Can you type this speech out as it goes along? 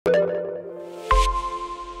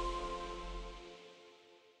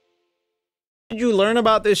did you learn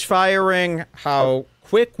about this firing? How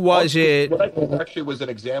quick was it? What I think actually was an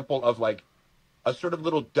example of like a sort of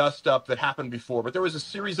little dust up that happened before, but there was a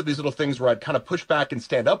series of these little things where I'd kind of push back and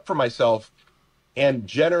stand up for myself. And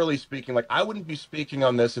generally speaking, like I wouldn't be speaking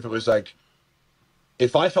on this if it was like,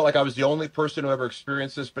 if I felt like I was the only person who ever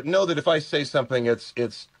experienced this, but know that if I say something, it's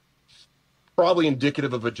probably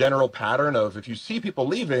indicative of a general pattern of if you see people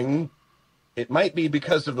leaving, it might be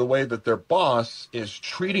because of the way that their boss is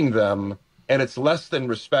treating them and it's less than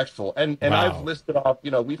respectful. And I've Wow. listed off,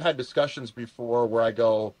 we've had discussions before where I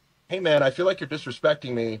go, hey man, I feel like you're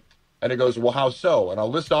disrespecting me. And he goes, well, how so? And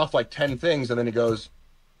I'll list off like 10 things. And then he goes,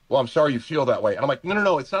 well, I'm sorry you feel that way. And I'm like, no, no,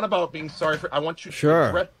 no, it's not about being sorry I want you to Sure.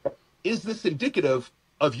 address, is this indicative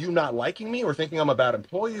of you not liking me or thinking I'm a bad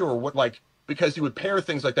employee or what? Like, because he would pair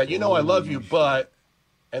things like that, I love you, but,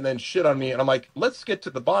 and then shit on me. And I'm like, let's get to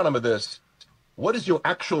the bottom of this. What is your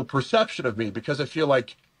actual perception of me? Because I feel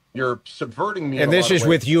like you're subverting me. And this is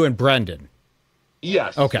with you and Brendan.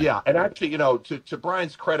 Yes. Okay. Yeah. And actually, to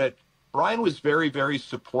Brian's credit, Brian was very, very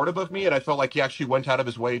supportive of me. And I felt like he actually went out of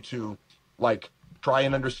his way to like try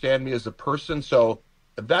and understand me as a person. So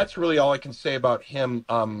that's really all I can say about him.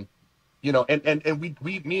 And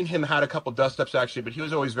me and him had a couple dust ups actually, but he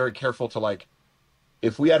was always very careful to like,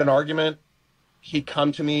 if we had an argument, he'd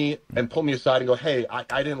come to me and pull me aside and go, hey,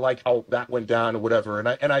 I didn't like how that went down or whatever.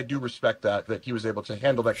 And I do respect that he was able to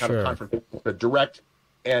handle that kind of confrontation with a direct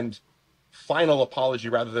and final apology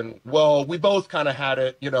rather than, well, we both kind of had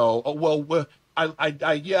it, oh, well,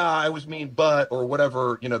 I was mean, but, or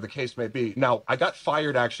whatever, the case may be. Now, I got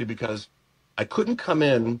fired actually because I couldn't come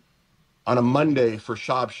in on a Monday for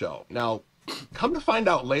Schaub show. Now, come to find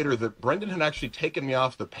out later that Brendan had actually taken me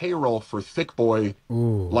off the payroll for Thick Boy,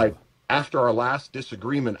 like after our last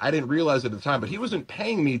disagreement. I didn't realize it at the time, but he wasn't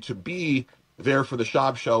paying me to be there for the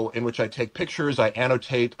Schaub show in which I take pictures, I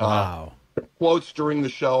annotate quotes during the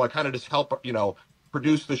show. I kind of just help,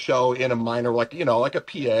 produce the show in a minor, like, like a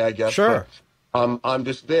PA, I guess. Sure. But, I'm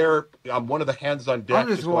just there. I'm one of the hands on deck. I'm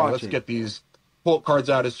just going, let's get these quote cards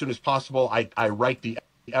out as soon as possible. I write the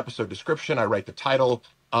episode description. I write the title.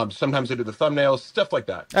 Sometimes I do the thumbnails, stuff like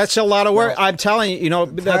that. That's a lot of work. I'm telling you,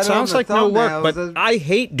 that sounds like no work, but I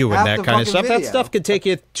hate doing that kind of stuff. That stuff could take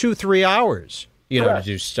you 2-3 hours, to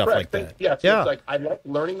do stuff like that. Yeah. So it's like, I like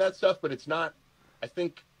learning that stuff, but it's not, I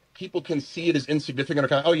think people can see it as insignificant or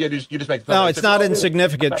kind of, oh yeah, you just make no, it's not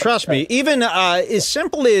insignificant. Trust me. Even as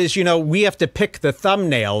simple as, we have to pick the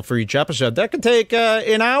thumbnail for each episode. That could take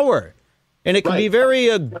an hour. And it can be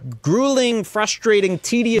very grueling, frustrating,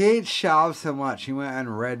 tedious. He hates Schaub so much. He went on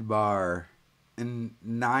Redbar, and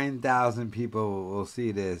 9,000 people will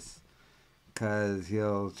see this because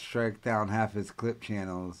he'll strike down half his clip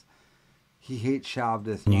channels. He hates Schaub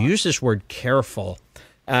this much. You use this word careful.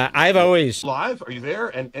 I've always... Live, are you there?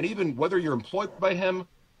 And even whether you're employed by him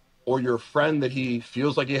or you're a friend that he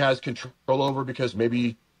feels like he has control over because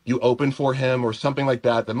maybe you open for him or something like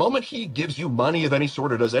that, the moment he gives you money of any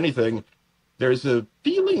sort or does anything, there's a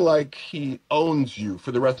feeling like he owns you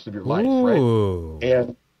for the rest of your life, right?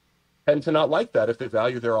 And tend to not like that if they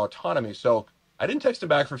value their autonomy. So I didn't text him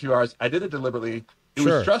back for a few hours. I did it deliberately. It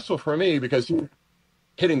was stressful for me because he's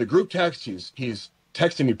hitting the group text. He's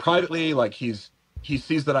texting me privately. Like he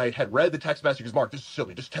sees that I had read the text message. He goes, Mark, this is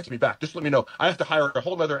silly. Just text me back. Just let me know. I have to hire a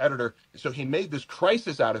whole nother editor. So he made this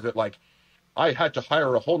crisis out of it. Like I had to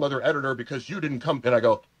hire a whole nother editor because you didn't come. And I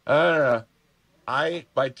go,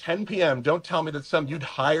 by 10 p.m., don't tell me that you'd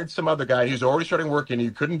hired some other guy. He's already starting work and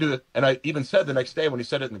you couldn't do it. And I even said the next day when he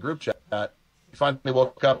said it in the group chat, he finally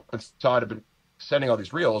woke up and saw I'd been sending all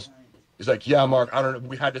these reels. He's like, yeah, Mark, I don't know.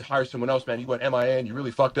 We had to hire someone else, man. You went MIA and you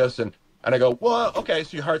really fucked us. And I go, well, okay,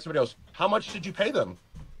 so you hired somebody else. How much did you pay them?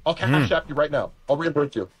 I'll cash app you right now. I'll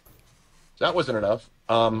reimburse you. So that wasn't enough.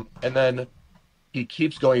 And then he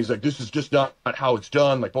keeps going. He's like, this is just not how it's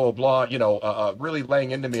done, like blah, blah, blah, really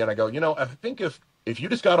laying into me. And I go, I think if you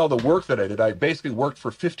just got all the work that I did, I basically worked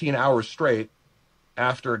for 15 hours straight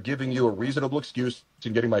after giving you a reasonable excuse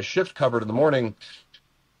and getting my shift covered in the morning.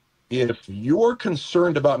 If you're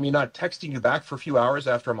concerned about me not texting you back for a few hours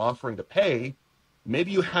after I'm offering to pay,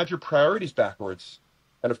 maybe you had your priorities backwards.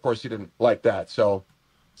 And of course he didn't like that. So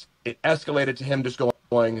it escalated to him just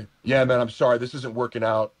going, yeah, man, I'm sorry. This isn't working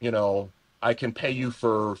out. I can pay you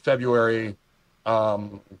for February,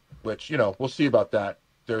 which, we'll see about that.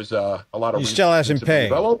 There's a lot of... He still hasn't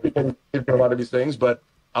paid. I won't be paying for a lot of these things, but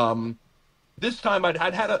this time I'd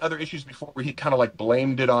had other issues before where he kind of like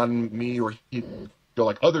blamed it on me or he'd go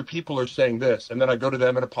like, other people are saying this. And then I go to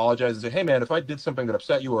them and apologize and say, hey, man, if I did something that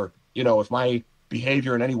upset you or, if my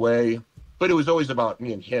behavior in any way... But it was always about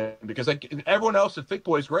me and him because everyone else at Thick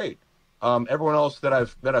Boy is great. Everyone else that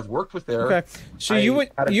I've worked with there. Okay, so you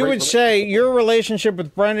would say your relationship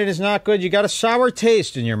with Brendan is not good. You got a sour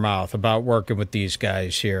taste in your mouth about working with these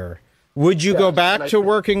guys here. Would you go back to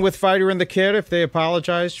working with Fighter and the Kid if they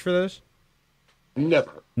apologized for this?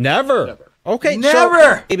 Never. Never. Okay,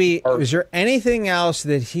 never. So maybe is there anything else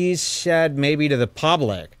that he said maybe to the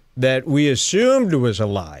public that we assumed was a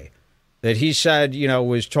lie, that he said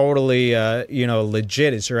was totally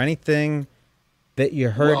legit? Is there anything that you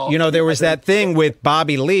heard? Well, there was that thing with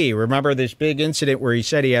Bobby Lee. Remember this big incident where he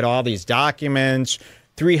said he had all these documents,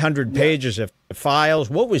 300 pages of files.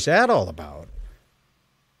 What was that all about?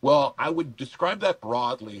 Well, I would describe that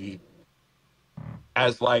broadly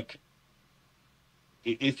as like,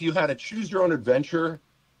 if you had to choose your own adventure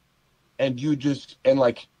and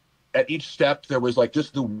like at each step there was like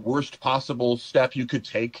just the worst possible step you could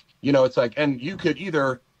take, it's like, and you could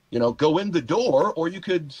either, go in the door or you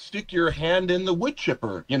could stick your hand in the wood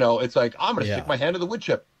chipper. It's like, I'm going to stick my hand in the wood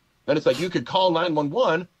chip. Then it's like, you could call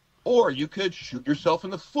 911 or you could shoot yourself in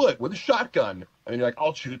the foot with a shotgun. I mean, you're like,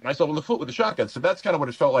 I'll shoot myself in the foot with a shotgun. So that's kind of what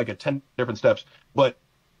it felt like at 10 different steps. But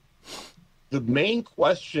the main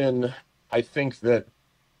question I think that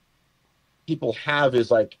people have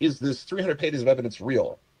is like, is this 300 pages of evidence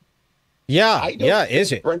real? Yeah,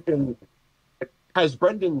 is it? Has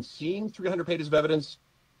Brendan seen 300 pages of evidence?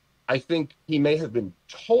 I think he may have been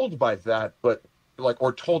told by that, but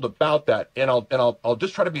or told about that. And I'll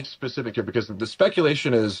just try to be specific here, because the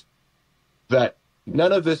speculation is that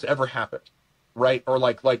none of this ever happened, right? Or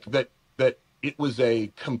like that it was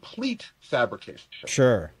a complete fabrication.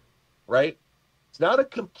 Sure. Right? It's not a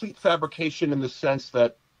complete fabrication in the sense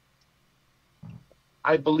that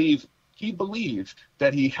I believe he believed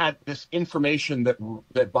that he had this information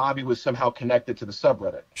that Bobby was somehow connected to the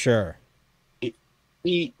subreddit. Sure.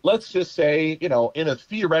 Let's just say, in a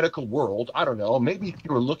theoretical world, I don't know, maybe if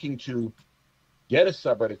you were looking to get a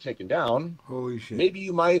subreddit taken down, holy shit, maybe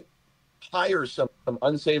you might hire some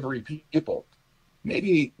unsavory people.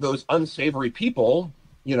 Maybe those unsavory people,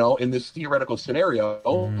 in this theoretical scenario,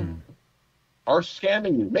 are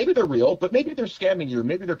scamming you. Maybe they're real, but maybe they're scamming you.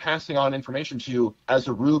 Maybe they're passing on information to you as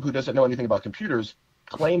a rube who doesn't know anything about computers,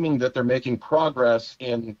 claiming that they're making progress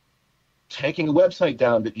in taking a website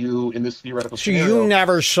down that you, in this theoretical scenario. So you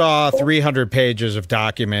never saw 300 pages of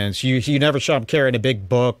documents. You never saw him carrying a big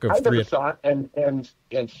book of. I never saw it,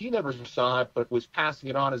 and he never saw it, but was passing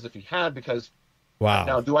it on as if he had, because. Wow.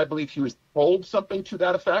 Now, do I believe he was told something to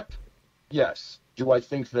that effect? Yes. Do I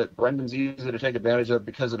think that Brendan's easy to take advantage of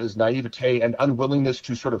because of his naivete and unwillingness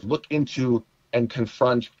to sort of look into and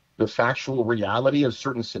confront the factual reality of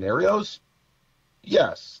certain scenarios?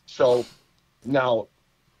 Yes. So now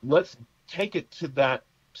let's take it to that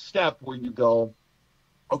step where you go,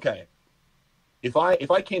 okay, if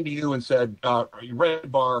I came to you and said,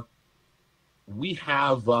 Redbar, we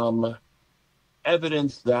have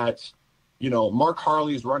evidence that, Mark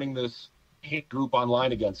Harley is running this hate group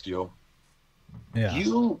online against you. Yeah.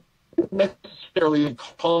 You necessarily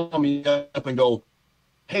call me up and go,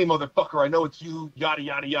 hey, motherfucker, I know it's you, yada,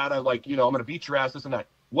 yada, yada. Like, I'm going to beat your ass, this and that.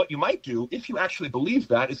 What you might do, if you actually believe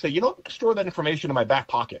that, is say, store that information in my back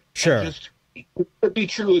pocket. Sure. It could be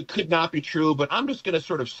true, it could not be true, but I'm just going to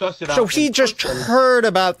sort of suss it out. So he just heard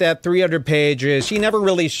about that 300 pages. He never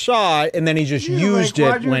really saw it, and then he just used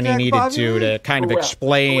it when he needed to kind of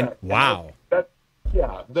explain. Correct. Wow.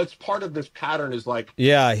 That's part of this pattern is like.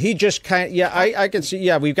 Yeah, he just I can see.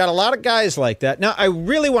 Yeah, we've got a lot of guys like that. Now, I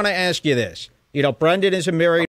really want to ask you this. Brendan is a married